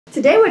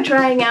Today we're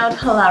trying out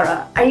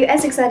HALARA. Are you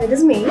as excited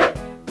as me?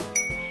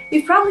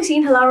 You've probably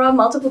seen HALARA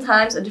multiple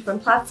times on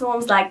different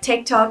platforms like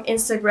TikTok,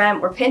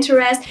 Instagram, or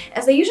Pinterest,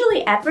 as they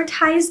usually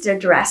advertise their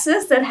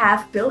dresses that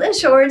have built-in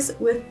shorts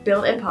with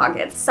built-in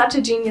pockets. Such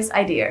a genius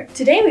idea.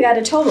 Today we got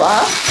a total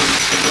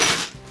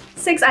of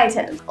 6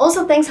 items.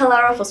 Also, thanks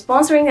HALARA for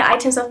sponsoring the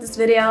items of this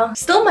video.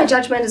 Still, my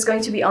judgment is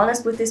going to be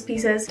honest with these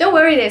pieces. Don't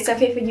worry, there's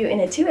something for you in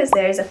it too, as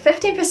there is a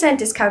 15%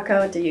 discount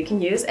code that you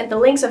can use, and the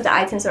links of the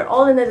items are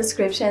all in the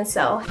description,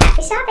 so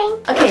happy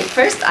shopping! Okay,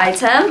 first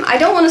item. I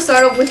don't want to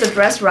start off with the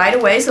dress right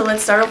away, so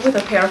let's start off with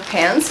a pair of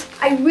pants.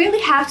 I really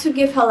have to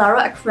give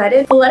HALARA a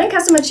credit for letting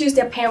customers choose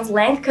their pants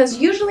length, because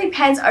usually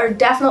pants are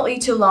definitely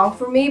too long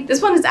for me.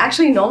 This one is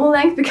actually normal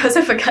length because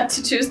I forgot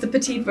to choose the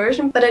petite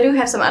version, but I do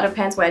have some other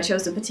pants where I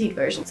chose the petite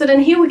version. So then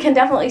here we can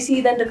definitely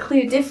see then the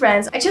clear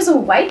difference. I chose a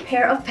white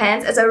pair of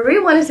pants as I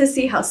really wanted to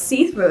see how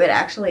see-through it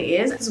actually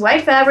is. This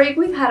white fabric,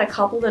 we've had a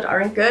couple that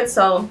aren't good,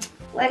 so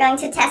we're going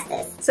to test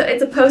this. So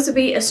it's supposed to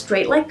be a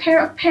straight leg pair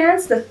of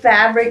pants. The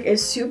fabric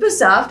is super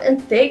soft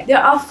and thick.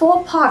 There are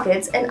 4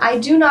 pockets, and I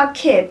do not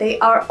kid, they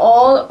are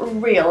all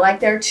real.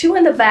 Like, there are 2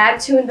 in the back,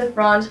 2 in the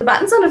front. The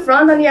buttons on the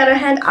front, on the other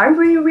hand, aren't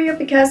really real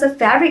because the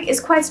fabric is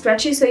quite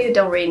stretchy, so you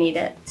don't really need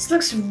it. This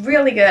looks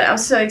really good. I'm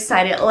so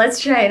excited. Let's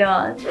try it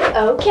on.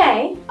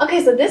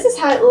 Okay, so this is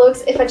how it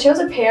looks if I chose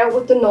a pair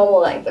with the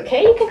normal length,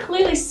 okay? You can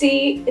clearly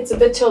see it's a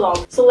bit too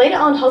long. So later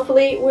on,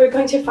 hopefully, we're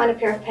going to find a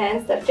pair of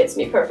pants that fits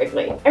me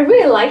perfectly. I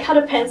really like how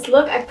the pants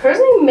look. I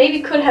personally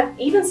maybe could have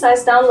even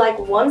sized down like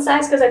 1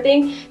 size, because I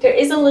think there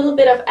is a little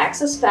bit of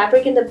excess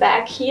fabric in the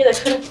back here that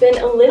could have been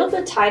a little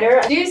bit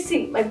tighter. Do you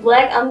see my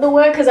black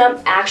underwear? Because I'm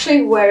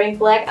actually wearing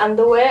black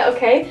underwear,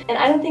 okay? And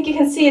I don't think you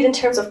can see it in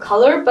terms of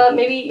color, but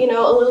maybe, you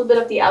know, a little bit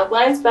of the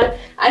outlines, but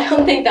I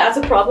don't think that's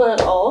a problem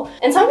at all.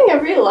 And something I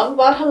really love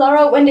about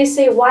HALARA, when they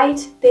say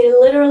white, they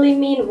literally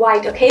mean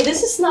white, okay?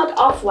 This is not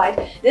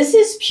off-white. This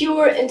is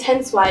pure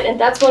intense white, and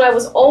that's what I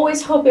was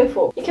always hoping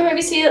for. You can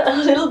maybe see a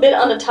little bit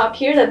on the top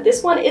here that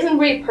this one isn't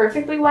really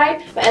perfectly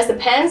white, but as the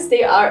pants,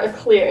 they are a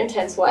clear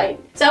intense white.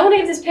 So I want to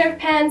give this pair of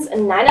pants a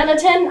 9 out of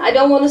 10. I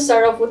don't want to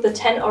start off with the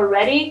 10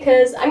 already,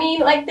 because I mean,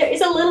 like, there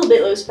is a little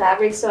bit loose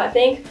fabric, so I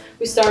think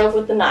we start off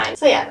with the 9.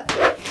 So yeah.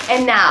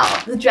 And now,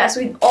 the dress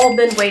we've all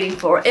been waiting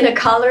for, in a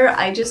color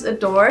I just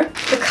adore.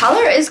 The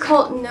color is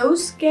called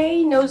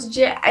Nosegay,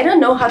 I don't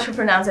know how to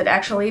pronounce it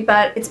actually,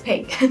 but it's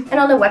pink. And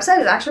on the website,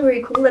 it's actually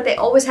really cool that they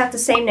always have the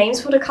same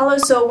names for the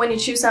colors, so when you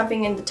choose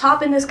something in the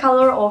top in this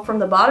color or from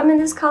the bottom in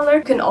this color,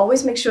 you can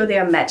always make sure they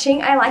are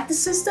matching. I like the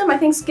system. I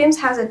think Skims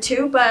has it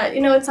too, but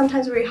you know, it's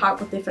sometimes really hard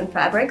with different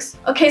fabrics.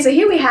 Okay, so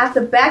here we have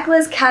the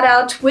backless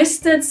cutout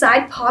twisted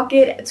side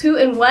pocket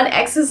 2-in-1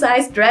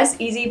 exercise dress,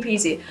 easy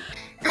peasy.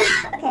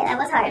 Okay, that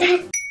was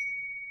hard.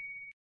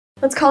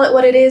 Let's call it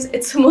what it is.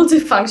 It's a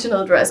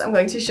multifunctional dress I'm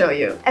going to show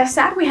you. As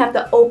said, we have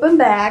the open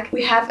back.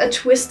 We have a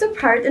twisted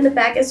part in the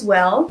back as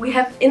well. We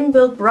have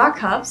inbuilt bra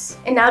cups.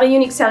 And now the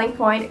unique selling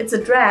point, it's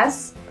a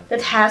dress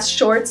that has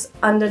shorts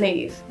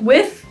underneath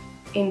with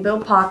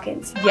inbuilt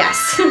pockets.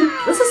 Yes.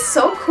 This is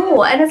so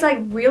cool, and it's like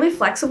really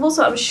flexible,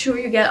 so I'm sure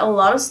you get a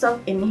lot of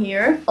stuff in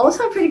here.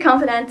 Also, I'm pretty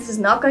confident this is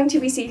not going to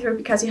be see-through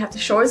because you have the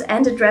shorts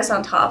and the dress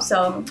on top,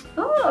 so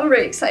I'm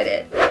really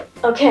excited.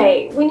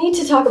 Okay, we need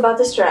to talk about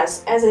this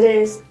dress, as it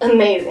is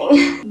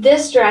amazing.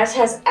 This dress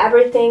has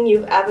everything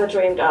you've ever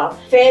dreamed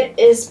of. Fit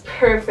is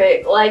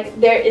perfect, like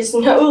there is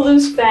no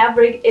loose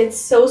fabric, it's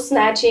so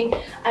snatching.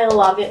 I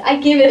love it. I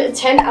give it a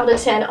 10 out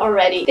of 10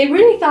 already. They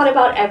really thought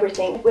about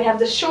everything. We have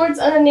the shorts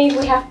underneath,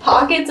 we have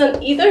pockets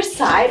on either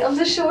side of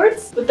the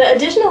shorts. With the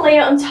additional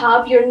layer on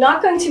top, you're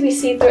not going to be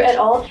see-through at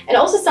all. And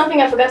also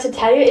something I forgot to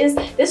tell you is,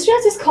 this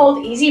dress is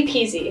called Easy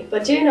Peasy,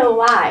 but do you know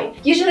why?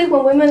 Usually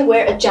when women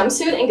wear a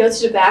jumpsuit and go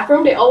to the bathroom,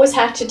 they always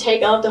have to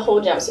take out the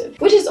whole jumpsuit,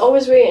 which is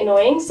always really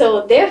annoying.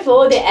 So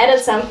therefore they added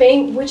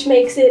something which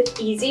makes it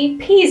easy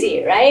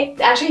peasy, right?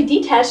 They actually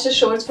detach the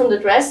shorts from the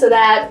dress so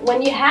that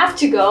when you have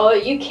to go,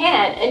 you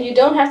can, and you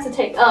don't have to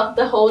take off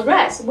the whole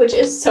dress, which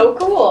is so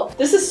cool.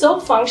 This is so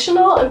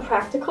functional and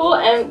practical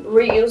and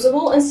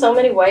reusable in so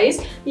many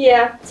ways.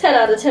 Yeah, 10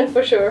 out of 10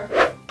 for sure.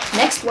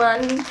 Next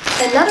one,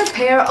 another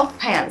pair of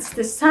pants.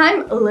 This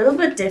time a little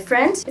bit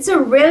different. It's a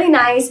really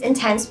nice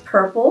intense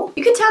purple.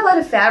 You can tell by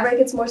the fabric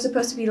it's more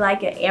supposed to be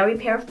like an airy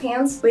pair of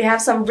pants. We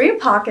have some rear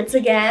pockets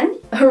again,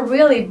 a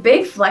really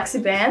big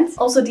flexi band.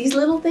 Also these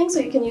little things so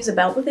you can use a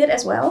belt with it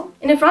as well.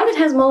 In the front it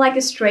has more like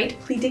a straight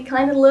pleated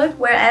kind of look,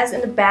 whereas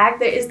in the back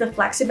there is the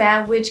flexi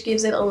band which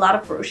gives it a lot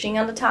of ruching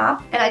on the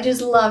top. And I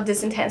just love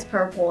this intense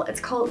purple. It's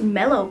called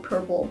Mellow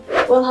purple.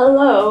 Well,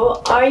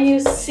 hello, are you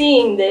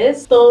seeing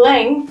this? The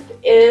length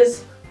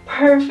is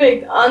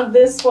perfect on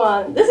this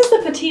one. This is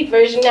the petite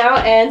version now,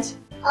 and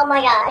Oh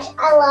my gosh,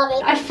 I love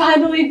it. I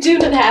finally do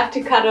not have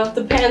to cut off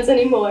the pants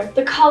anymore.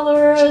 The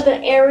color,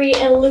 the airy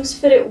and loose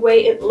fitted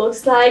way it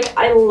looks like,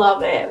 I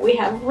love it. We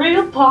have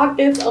real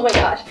pockets, oh my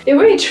gosh. They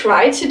really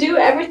try to do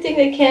everything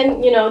they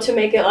can, you know, to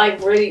make it like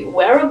really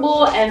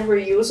wearable and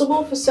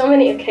reusable for so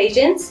many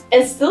occasions.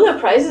 And still the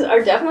prices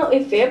are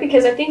definitely fair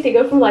because I think they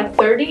go from like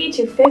 30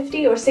 to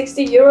 50 or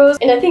 60 euros.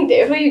 And I think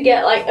therefore you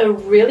get like a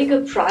really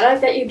good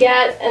product that you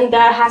get and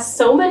that has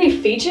so many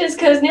features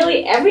because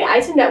nearly every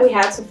item that we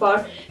have so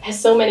far has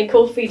so many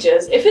cool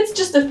features. If it's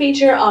just a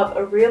feature of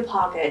a real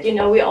pocket, you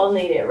know, we all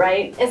need it,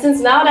 right? And since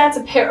now that's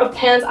a pair of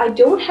pants I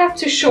don't have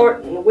to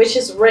shorten, which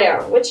is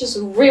rare, which is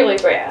really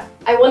rare.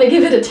 I want to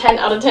give it a 10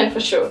 out of 10 for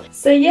sure.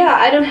 So yeah,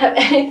 I don't have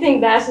anything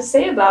bad to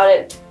say about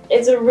it.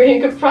 It's a really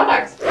good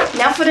product.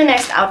 Now for the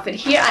next outfit.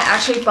 Here I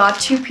actually bought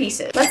 2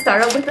 pieces. Let's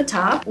start off with the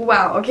top.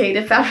 Wow, okay,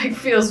 the fabric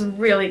feels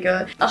really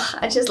good. Ugh,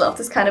 I just love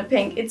this kind of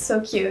pink. It's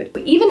so cute.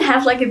 We even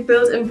have like a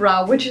built-in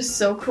bra, which is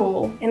so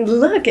cool. And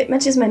look, it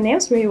matches my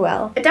nails really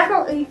well. It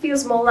definitely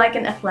feels more like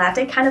an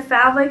athletic kind of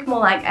fabric, more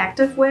like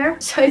active wear.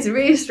 So it's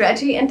really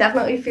stretchy and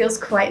definitely feels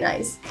quite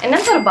nice. And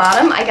then for the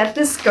bottom, I got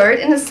this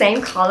skirt in the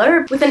same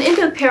color with an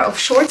inbuilt pair of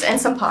shorts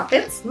and some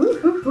pockets.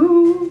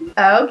 Woo-hoo-hoo.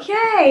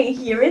 Okay,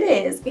 here it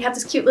is. We have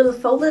this cute little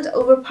folded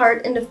over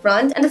part in the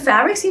front and the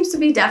fabric seems to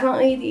be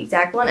definitely the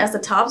exact one as the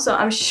top, so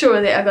I'm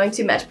sure they are going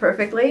to match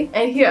perfectly.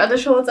 And here are the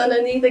shorts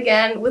underneath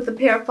again with the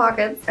pair of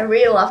pockets. I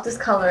really love this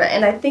color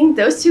and I think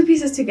those 2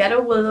 pieces together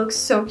will look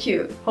so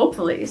cute,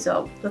 hopefully,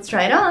 so let's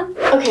try it on.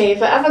 Okay,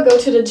 if I ever go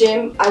to the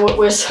gym, I would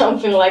wear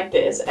something like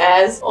this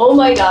as, oh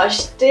my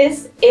gosh,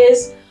 this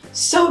is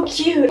so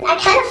cute. I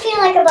kind of feel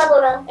like a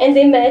bubble wrap. And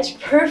they match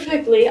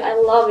perfectly, I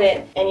love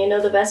it. And you know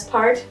the best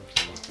part?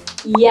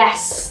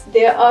 Yes,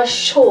 there are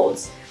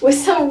shorts with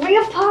some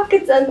real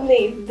pockets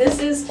underneath. This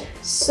is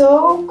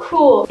so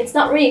cool. It's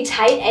not really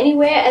tight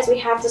anywhere as we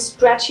have the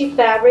stretchy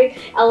fabric.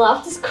 I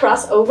love this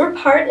crossover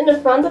part in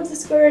the front of the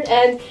skirt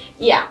and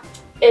yeah,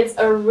 it's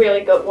a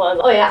really good one.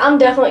 Oh yeah, I'm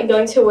definitely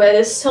going to wear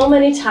this so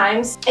many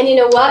times. And you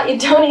know what? You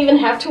don't even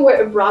have to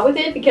wear a bra with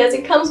it because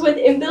it comes with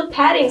inbuilt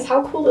paddings.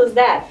 How cool is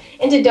that?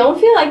 And they don't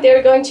feel like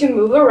they're going to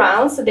move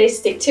around, so they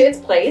stick to its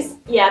place.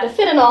 Yeah, the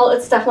fit and all,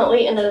 it's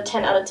definitely another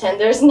 10 out of 10.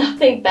 There's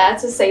nothing bad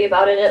to say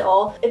about it at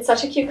all. It's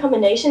such a cute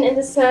combination in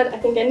this set. I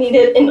think I need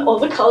it in all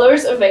the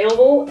colors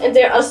available. And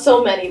there are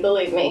so many,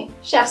 believe me.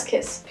 Chef's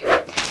kiss.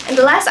 And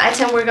the last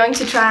item we're going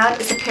to try out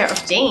is a pair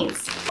of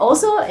jeans.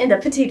 Also in the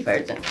petite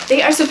version.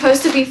 They are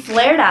supposed to be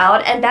flared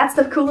out and that's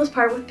the coolest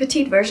part with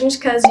petite versions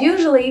because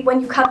usually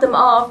when you cut them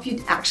off,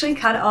 you actually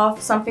cut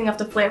off something of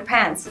the flare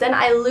pants. Then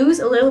I lose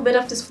a little bit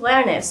of this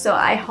flareness, so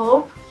I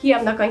hope here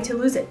I'm not going to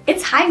lose it.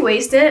 It's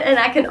high-waisted and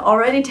I can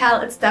already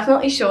tell it's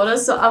definitely shorter,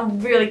 so I'm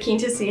really keen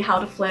to see how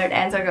the flared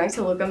ends are going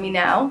to look on me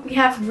now. We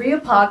have real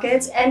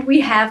pockets and we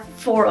have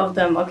 4 of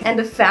them, okay? And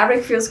the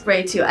fabric feels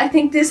great too. I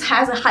think this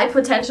has a high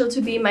potential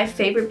to be my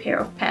favorite pair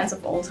of pants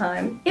of all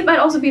time. It might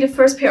also be the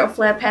first pair of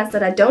flare pants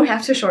that I don't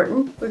have to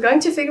shorten. We're going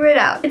to figure it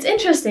out. It's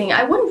interesting.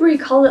 I wouldn't really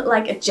call it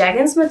like a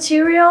jeggings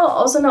material,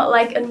 also not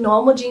like a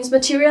normal jeans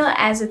material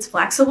as it's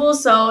flexible,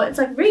 so it's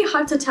like really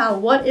hard to tell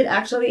what it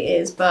actually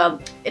is,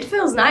 but it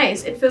feels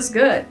nice. It feels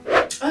good.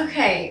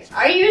 Okay,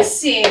 are you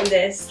seeing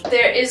this?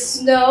 There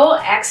is no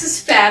excess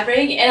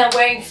fabric and I'm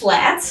wearing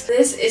flats.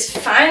 This is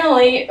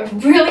finally a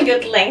really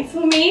good length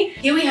for me.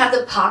 Here we have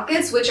the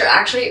pockets, which are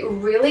actually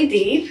really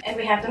deep, and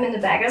we have them in the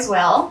back as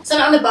well. So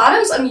now on the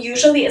bottoms, I'm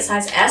usually a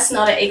size S,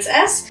 not an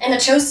XS, and I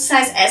chose the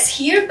size S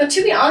here, but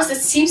to be honest, it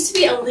seems to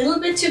be a little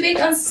bit too big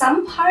on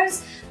some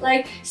parts.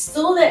 Like,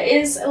 still there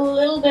is a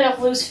little bit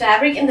of loose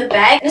fabric in the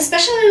back, and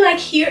especially like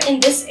here in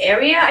this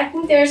area, I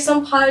think there are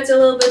some parts a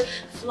little bit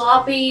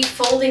floppy,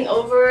 folding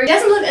over. It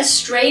doesn't look as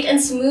straight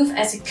and smooth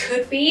as it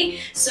could be,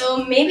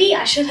 so maybe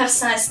I should have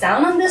sized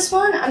down on this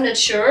one, I'm not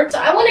sure. So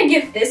I want to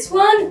give this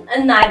one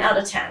a 9 out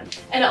of 10.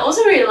 And I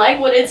also really like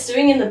what it's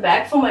doing in the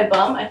back for my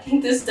bum. I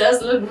think this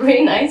does look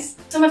really nice.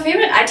 So my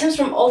favorite items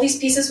from all these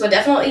pieces were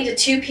definitely the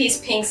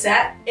 2-piece pink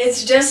set.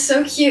 It's just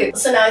so cute.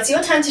 So now it's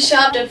your time to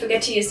shop. Don't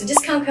forget to use the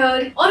discount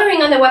code.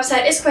 Ordering on their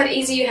website is quite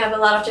easy. You have a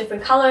lot of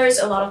different colors,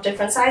 a lot of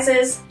different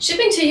sizes.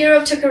 Shipping to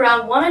Europe took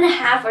around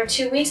 1.5 or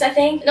 2 weeks, I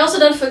think. And also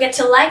don't forget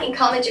to like and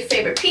comment your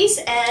favorite piece,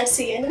 and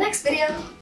see you in the next video.